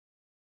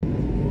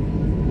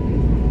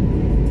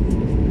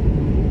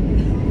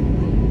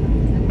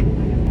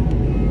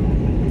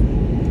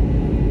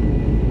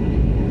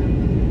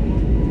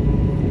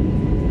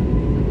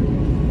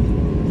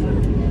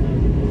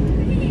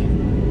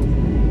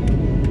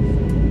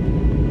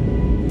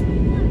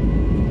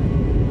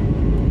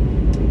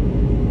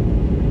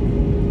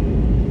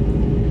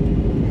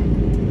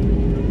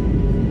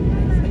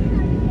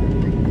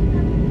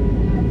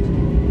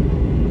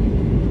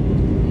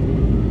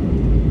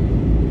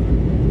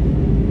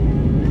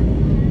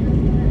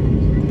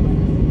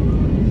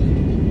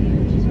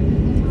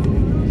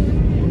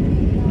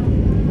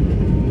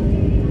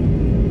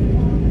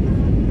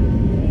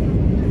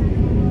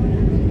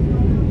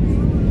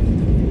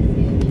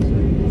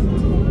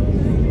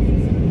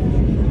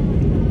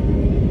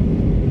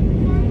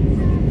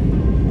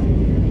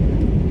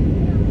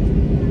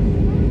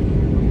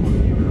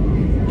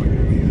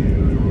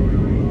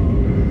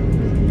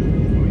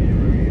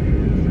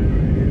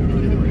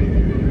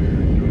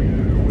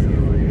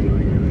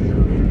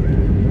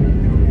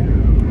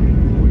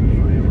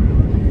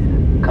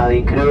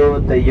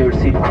take your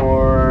seat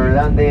for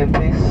landing,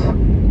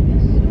 please.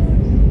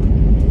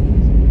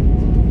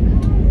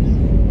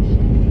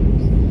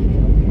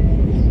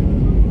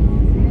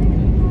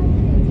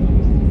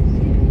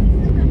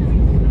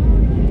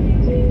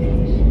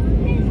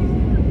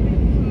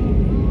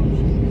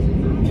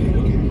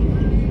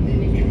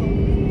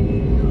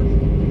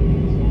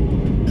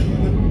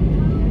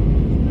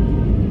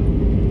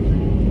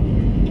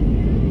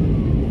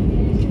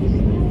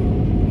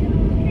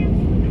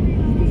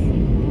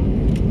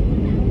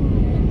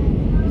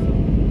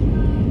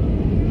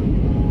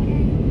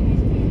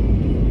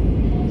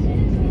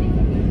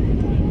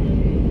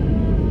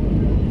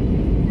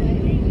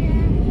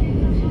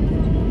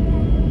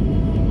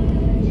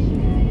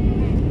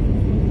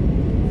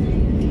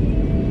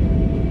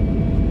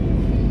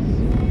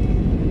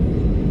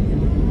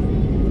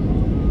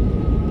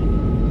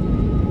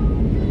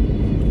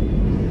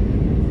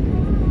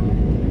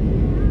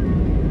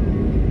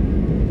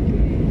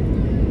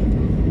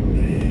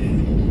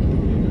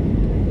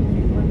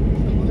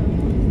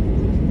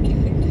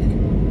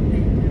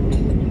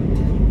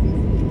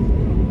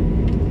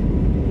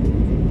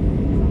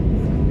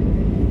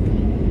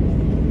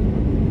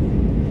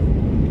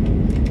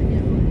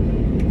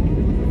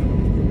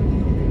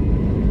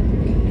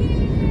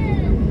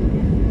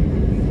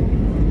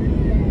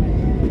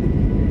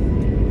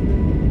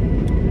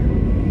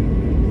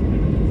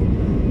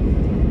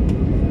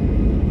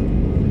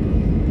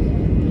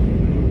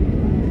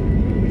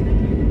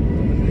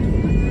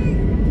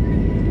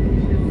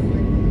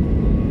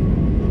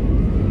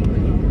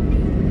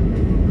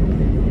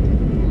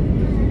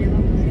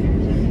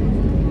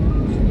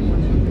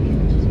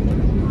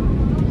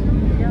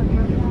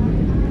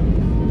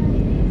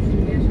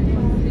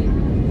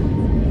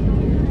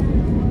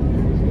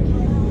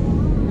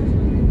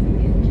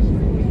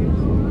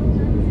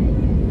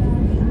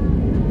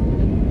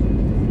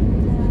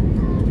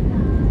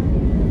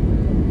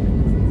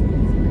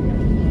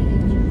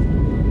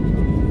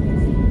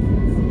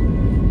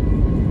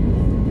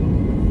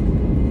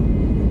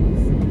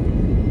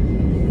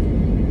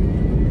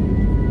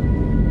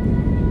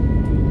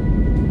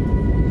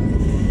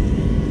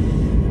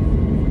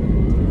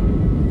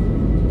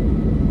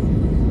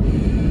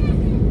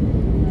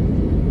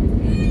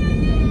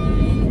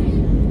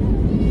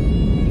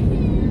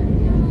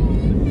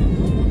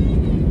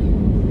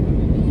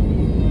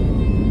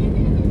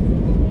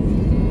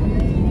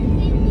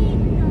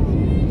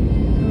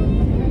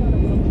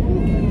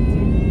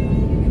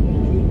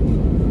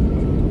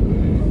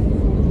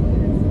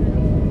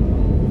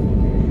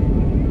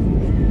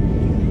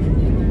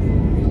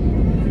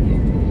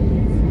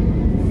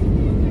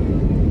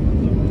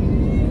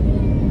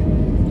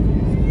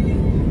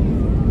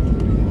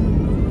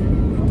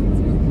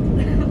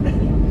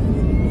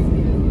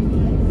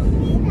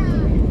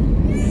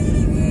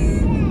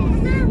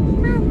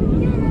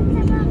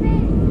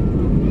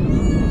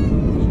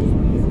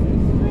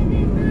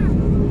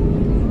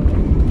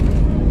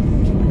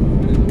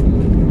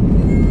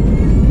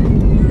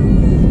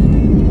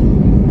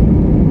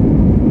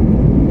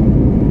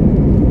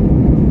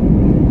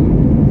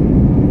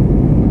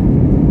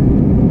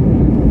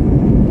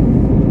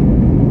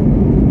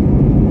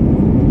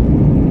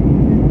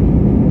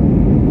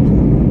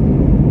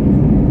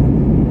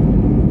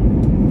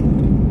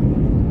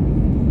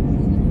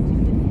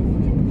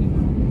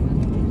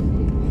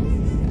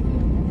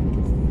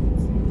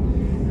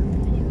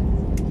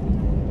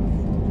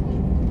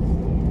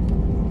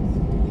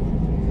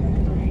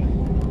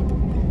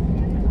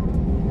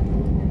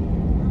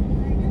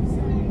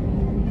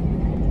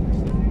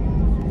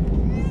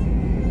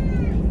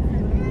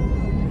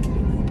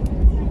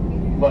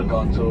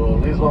 Welcome to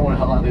Lisbon, we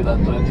have landed at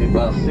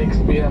 6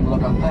 p.m.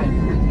 local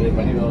time.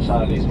 Bienvenidos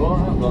a Lisboa,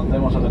 donde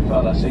hemos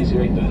aterrizado a las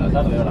 6:20 de la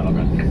tarde, hora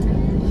local.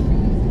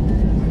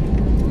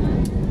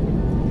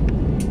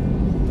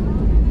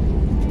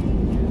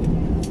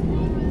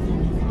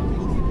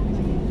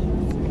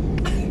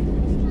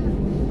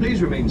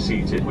 Please remain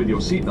seated with your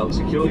seatbelt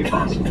securely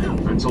fastened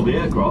until the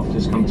aircraft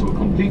has come to a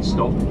complete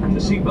stop and the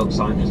seatbelt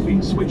sign has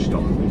been switched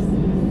off.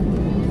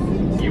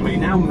 You may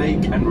now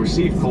make and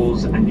receive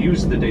calls and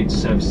use the data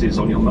services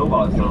on your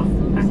mobile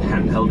phone and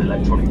handheld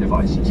electronic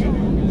devices.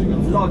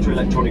 Larger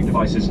electronic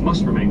devices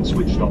must remain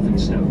switched off and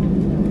stowed.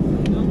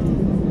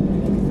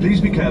 Please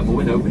be careful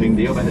when opening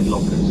the overhead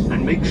lockers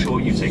and make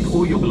sure you take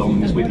all your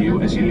belongings with you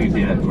as you leave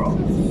the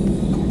aircraft.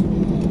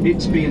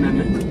 It's been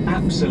an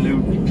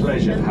absolute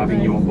pleasure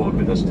having you on board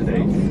with us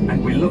today,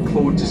 and we look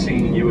forward to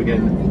seeing you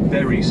again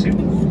very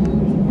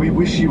soon. We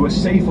wish you a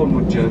safe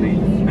onward journey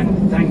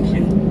and thank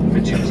you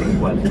for choosing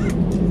well.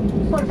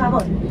 Por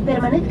favor,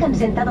 permanezcan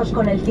sentados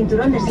con el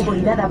cinturón de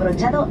seguridad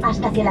abrochado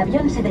hasta que el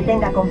avión se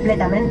detenga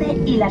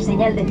completamente y la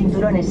señal de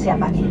cinturones se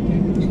apague.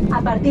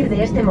 A partir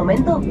de este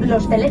momento,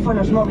 los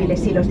teléfonos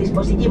móviles y los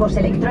dispositivos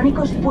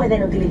electrónicos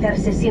pueden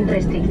utilizarse sin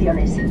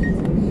restricciones.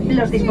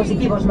 Los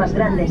dispositivos más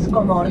grandes,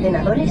 como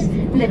ordenadores,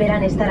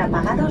 deberán estar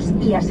apagados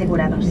y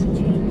asegurados.